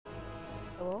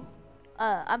Hello?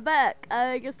 I'm back.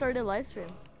 I just started a live stream.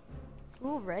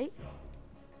 Cool, right?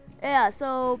 Yeah,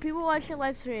 so people watching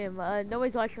live stream,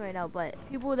 nobody's watching right now, but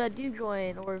people that do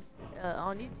join or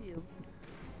on YouTube.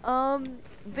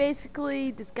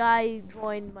 Basically this guy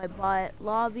joined my bot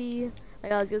lobby.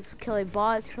 Like I was just killing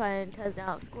bots, trying to test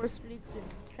out score streaks and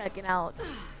checking out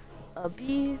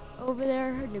B over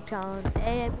there, Nuketown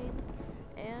A I mean.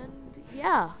 And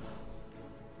yeah.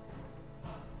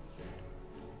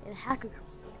 And hacker.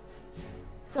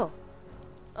 So,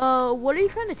 what are you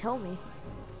trying to tell me?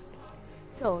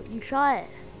 So, you shot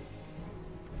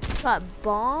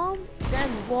bomb,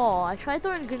 then wall. I tried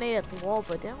throwing a grenade at the wall,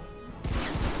 but don't.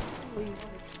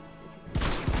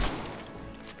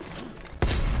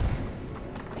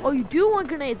 Oh, you do want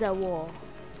grenades at wall.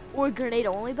 Or grenade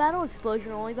only battle,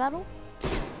 explosion only battle.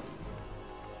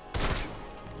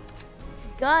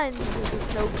 Guns,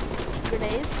 there's no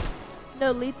grenades,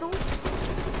 no lethals.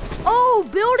 Oh,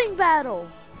 building battle.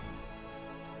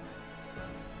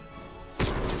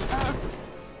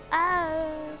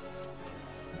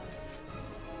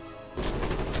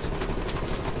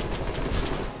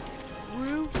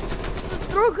 Roof.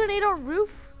 Throw a grenade on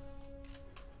roof.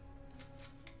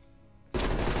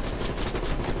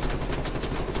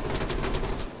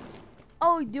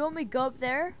 Oh, do you want me to go up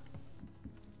there?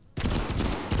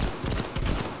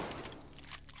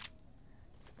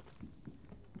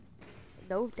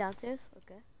 No, downstairs?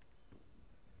 Okay.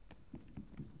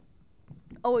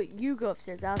 Oh wait, you go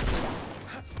upstairs, I'll go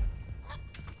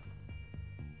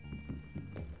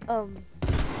down.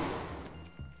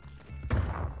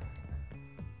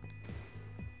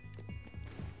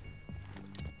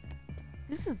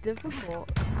 This is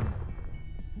difficult.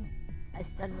 I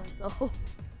stunned myself.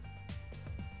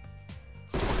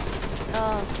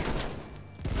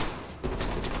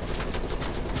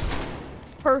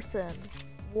 Person.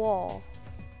 Wall.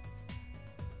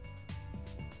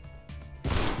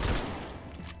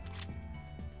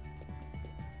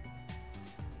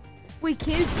 Wait,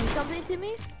 can you do something to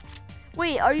me?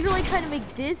 Wait, are you like trying to make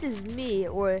this is me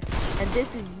and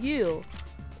this is you?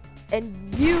 And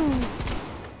you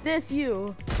can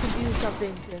do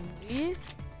something to me? Is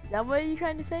that what you're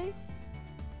trying to say?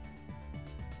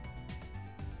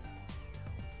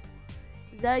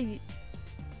 Is that you?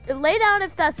 Lay down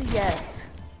if that's a yes.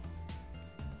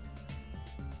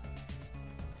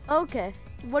 Okay.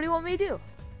 What do you want me to do?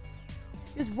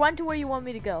 Just run to where you want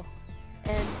me to go.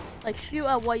 And like shoot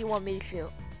at what you want me to shoot.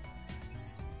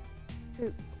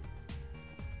 So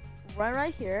run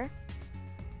right here.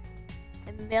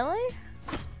 And melee?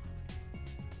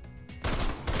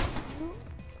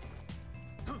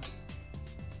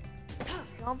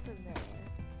 Jump in there.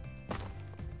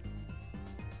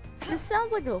 This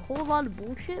sounds like a whole lot of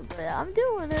bullshit, but I'm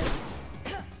doing it.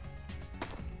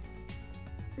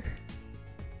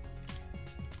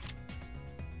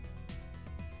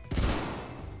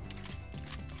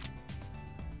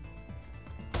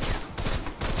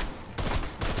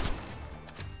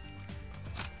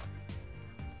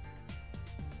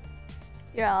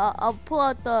 Yeah, I'll pull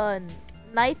out the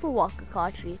knife or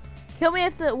Wakakashi. Kill me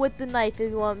with the knife if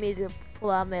you want me to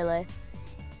pull out melee.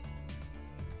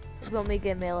 If you want me to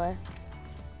get melee.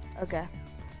 Okay.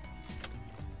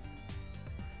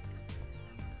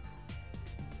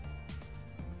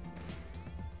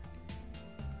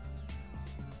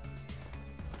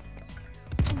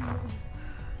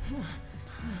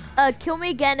 Kill me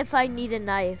again if I need a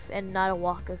knife and not a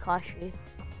Wakakashi.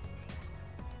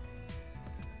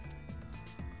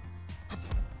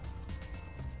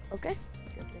 Okay,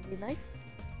 guess I need a knife.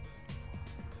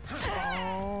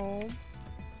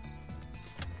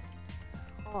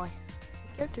 Oh, the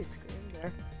character screamed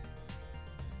there.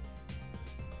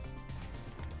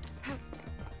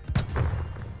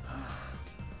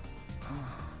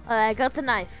 I got the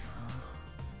knife.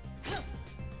 Okay,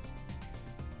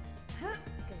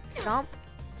 jump.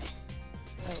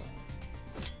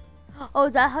 Oh,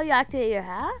 is that how you activate your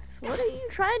hacks? What are you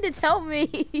trying to tell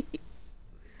me?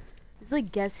 It's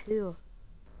like guess who?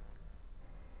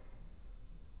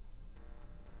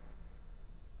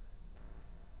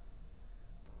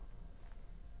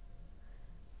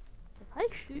 If I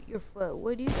shoot your foot,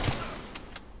 what do you die?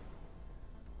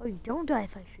 Oh, you don't die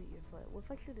if I shoot your foot. What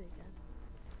if I shoot it again?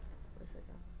 Wait a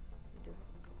second.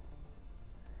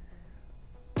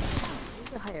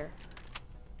 Use it higher.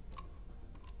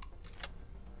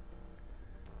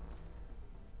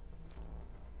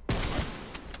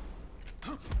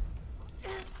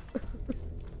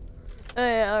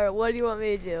 Alright, what do you want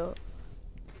me to do?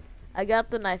 I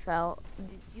got the knife out.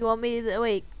 You want me to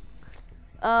wait?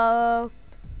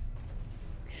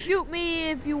 Shoot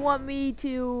me if you want me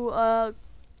to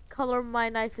color my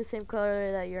knife the same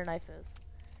color that your knife is.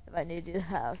 If I need to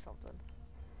have something.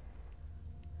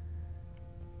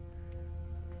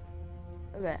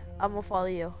 Okay, I'm gonna follow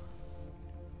you.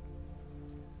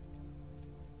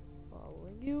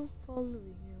 Following you.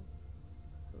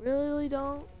 Really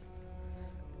don't?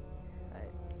 Alright.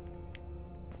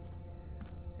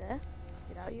 Okay,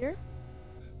 get out here.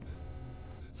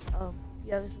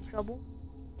 You having some trouble?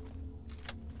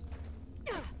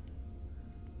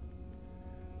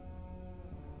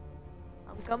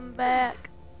 I'm coming back.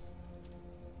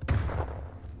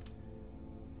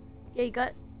 Yeah, you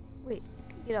got. Wait, you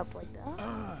can get up like that.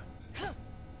 I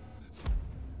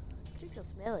think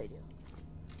that's melee, dude.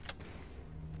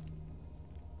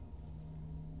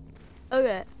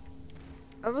 Okay,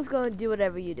 I'm just gonna do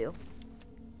whatever you do.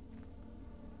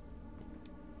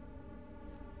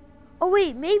 Oh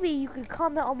wait, maybe you could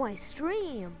comment on my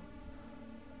stream.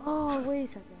 Oh, wait a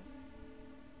second.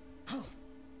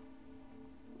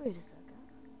 Wait a second.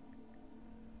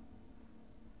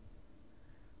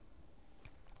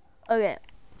 Okay.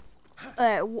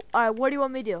 Alright, what do you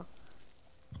want me to do?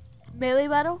 Melee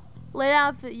battle? Lay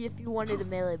down if you wanted a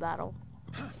melee battle.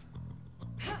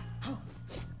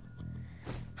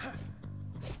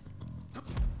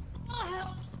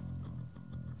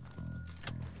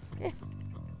 Okay.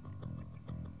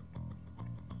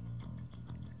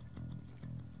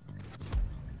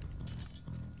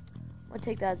 I'll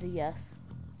take that as a yes.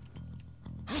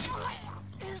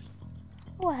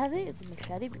 Oh, I haven't used a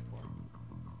machete before.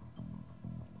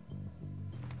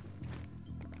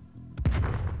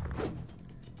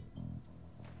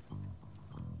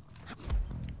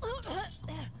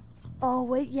 Oh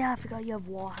wait, yeah, I forgot you have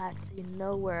wall hacks, so you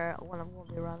know when I'm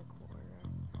gonna be around the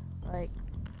corner. Like,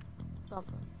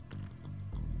 something.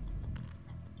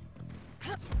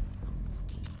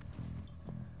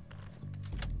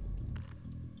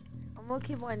 I'm gonna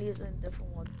keep on using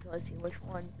different ones until I see which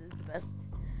ones is the best.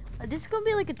 This is gonna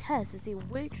be like a test to see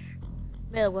which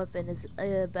melee weapon is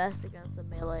best against a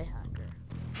melee hacker.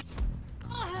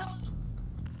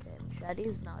 Okay, machete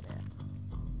is not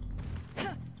it.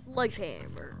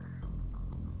 Sledgehammer.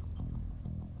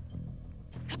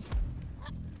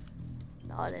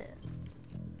 Not it.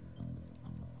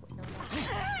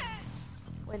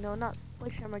 Wait, no, not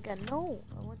sledgehammer again. No,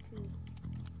 I want to.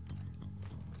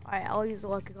 Alright, I'll use the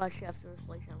Wakagashi after a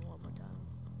sledgehammer one more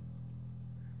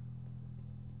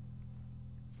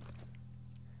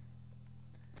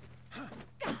time.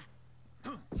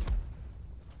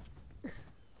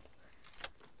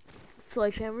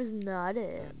 Sledgehammer's not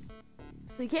it.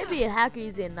 So you can't be a hacker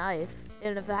using a knife.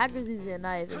 And if a hacker's using a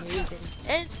knife and you're using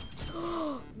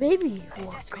maybe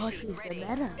Wakagashi is the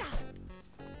meta.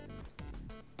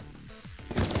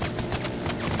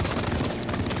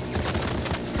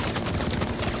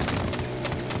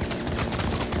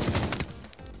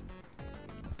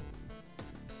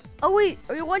 Oh wait,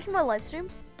 are you watching my live stream?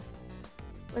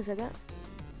 Wait a second.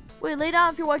 Wait, lay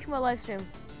down if you're watching my live stream.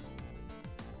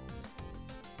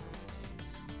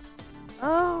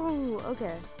 Oh,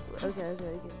 okay. Okay.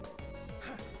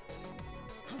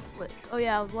 Wait. Oh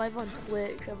yeah, I was live on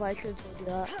Twitch. I probably should have told you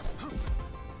that.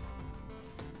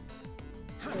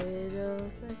 Wait a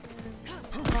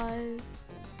second. Live.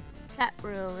 Chat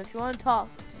room. If you want to talk,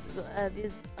 if you want to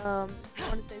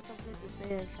say something, just say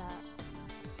it in chat.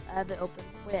 I have it open.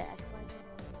 Wait, actually,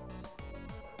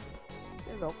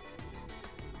 there we go.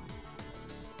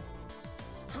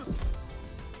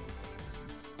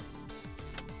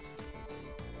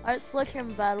 Alright,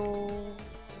 sledgehammer battle.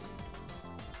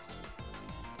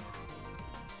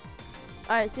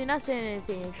 Alright, so you're not saying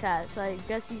anything in chat, so I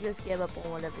guess you just gave up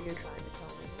on whatever you're trying to tell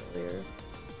me earlier.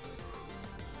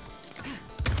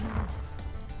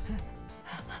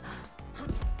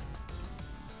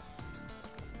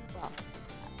 Wow.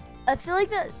 I feel like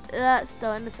that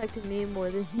stun affected me more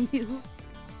than you.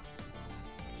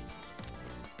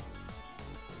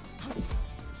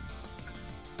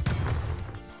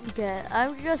 Okay,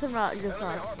 I guess I'm not just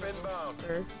not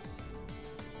first.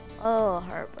 Oh,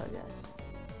 harp, okay.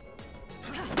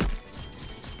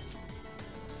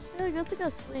 Yeah, I guess I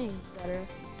got swing better.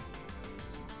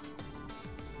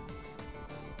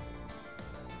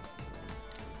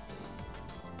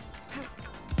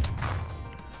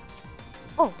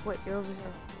 Oh, wait, you're over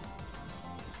here.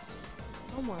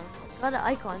 Somewhere. I got an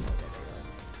icon.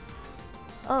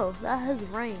 Oh, that has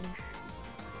range.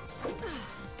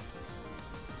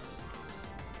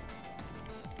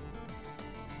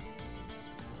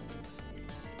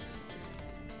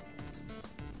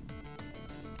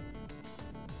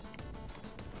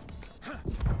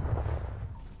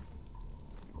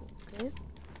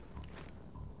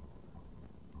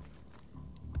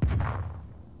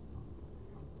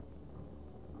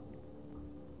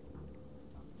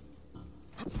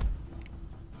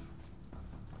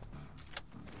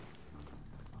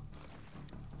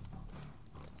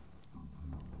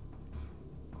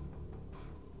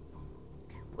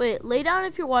 Wait, lay down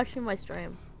if you're watching my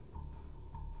stream.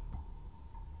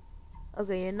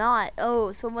 Okay, you're not.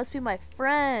 Oh, so it must be my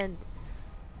friend.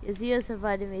 Because he has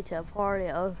invited me to a party.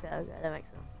 Okay, okay, that makes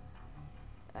sense.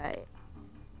 Alright.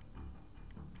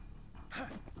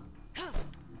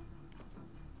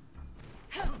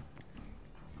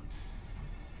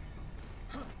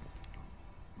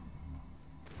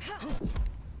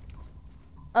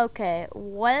 Okay,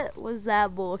 what was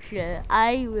that bullshit?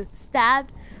 I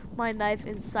stabbed my knife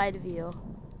inside of you.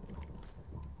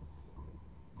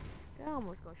 I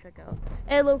almost gonna check out.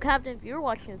 Hey, little captain, if you're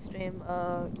watching the stream,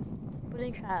 just put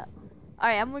in chat.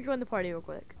 Alright, I'm gonna join the party real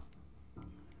quick.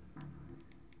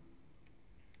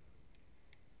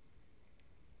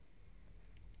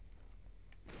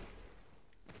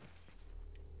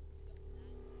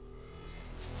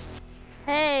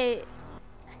 Hey.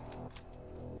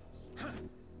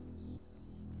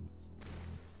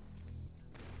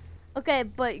 Okay,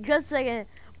 but just a second.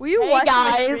 Were you watching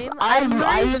my stream? I'm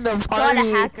in the party. Got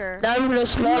a hacker. Now I'm gonna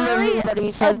spam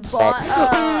everybody's headset.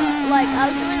 Like I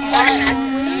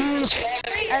was doing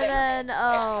and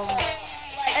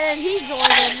then he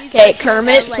joined and Okay,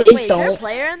 Kermit, like, please wait, is there a don't.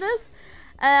 player in this?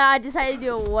 And I decided to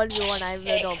do a 1v1. I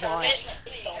really don't want.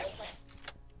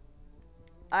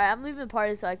 Alright, I'm leaving the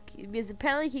party because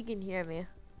apparently he can hear me.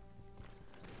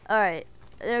 Alright,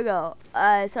 there we go.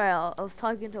 Sorry, I was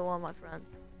talking to one of my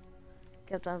friends.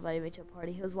 Kept on inviting me to a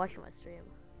party. He was watching my stream.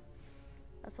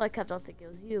 That's why I kept on thinking it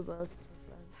was you, but it was just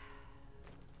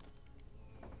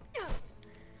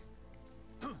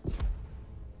my friend.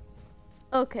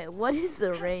 Okay, what is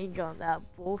the range on that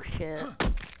bullshit?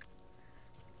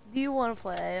 Do you want to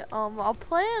play? I'll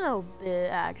play in a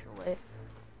bit actually.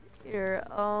 Here,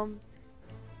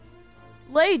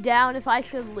 lay down if I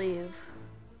should leave.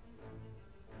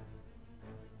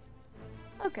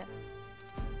 Okay.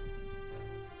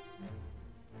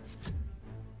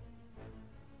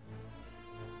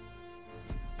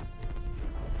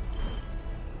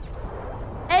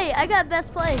 Hey, I got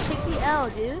best play. Take the L,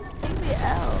 dude. Take the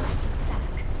L.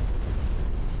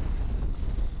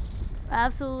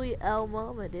 Absolutely L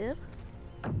mama, dude.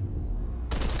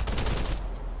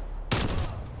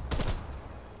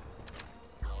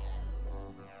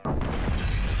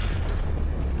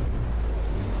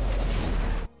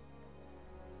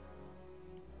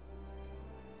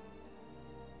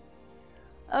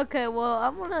 Okay, well,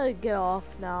 I'm gonna get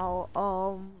off now.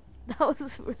 That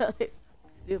was really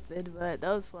stupid, but that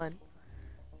was fun.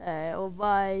 Alright, well,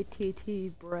 bye,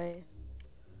 TT Bray.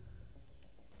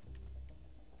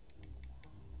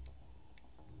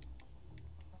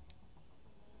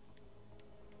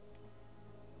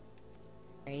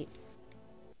 Right.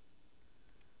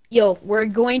 Yo, we're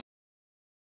going